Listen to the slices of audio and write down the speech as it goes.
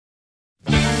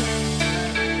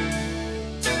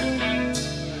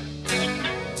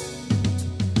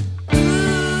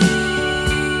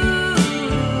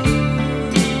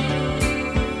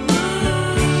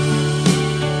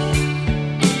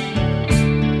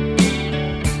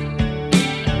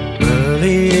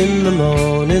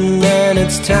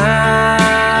it's time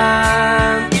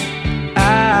I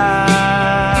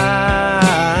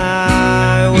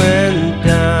went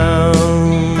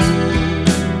down.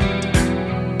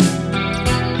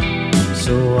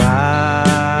 So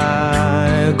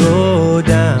I go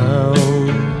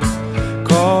down,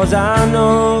 'cause I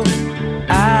know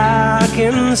I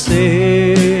can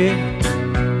see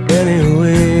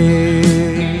anyway.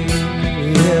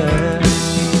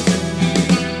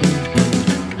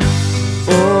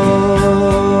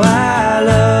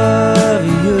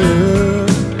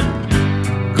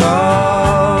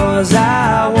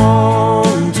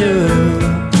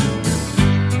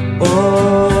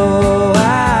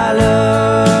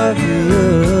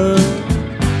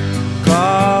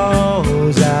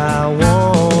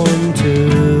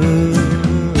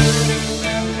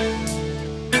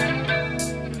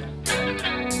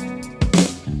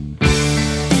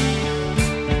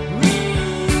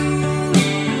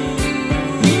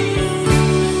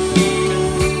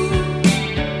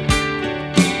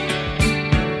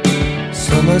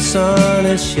 Summer sun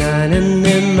is shining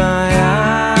in my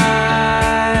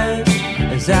eyes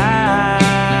as I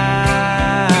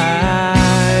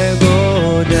go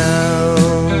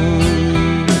down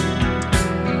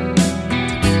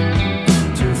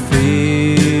to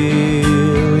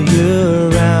feel you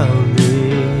around me.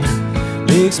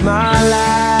 Makes my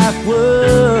life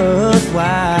worthwhile,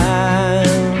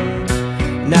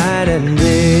 night and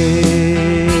day.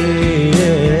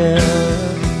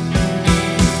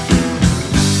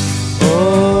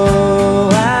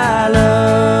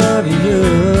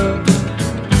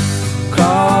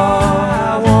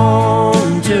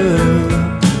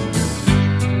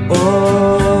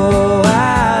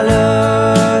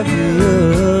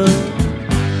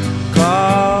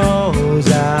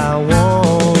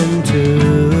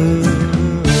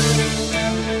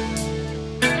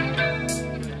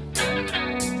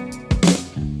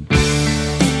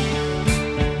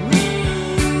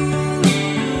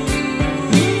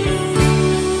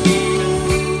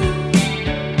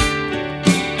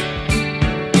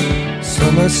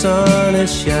 Summer sun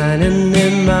is shining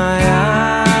in my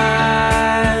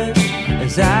eyes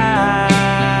as I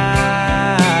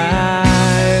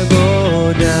go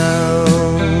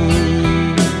down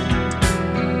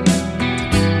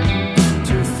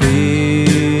to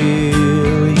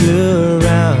feel you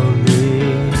around me.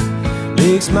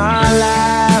 Makes my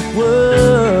life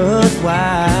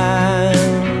worthwhile,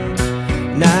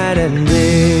 night and day.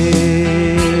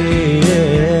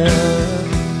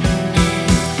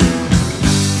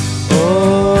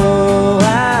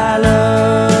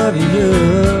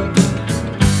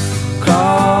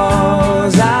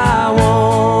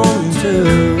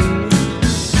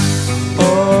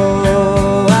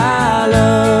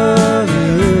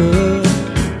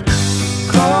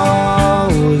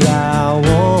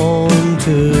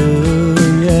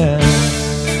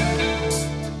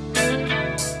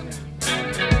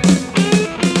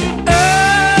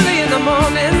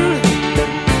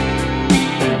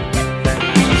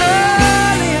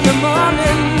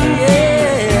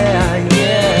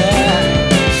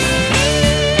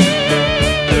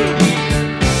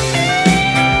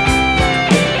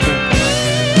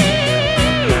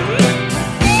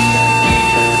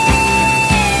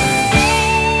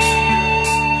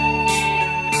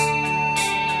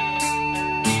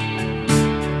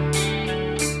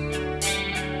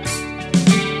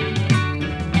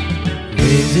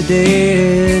 Lazy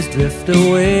days drift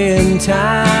away in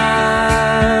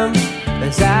time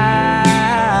as I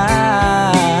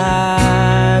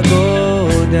go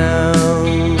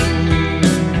down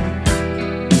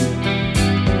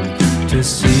to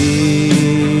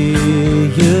see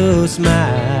you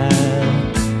smile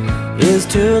is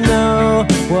to know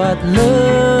what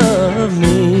love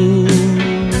means.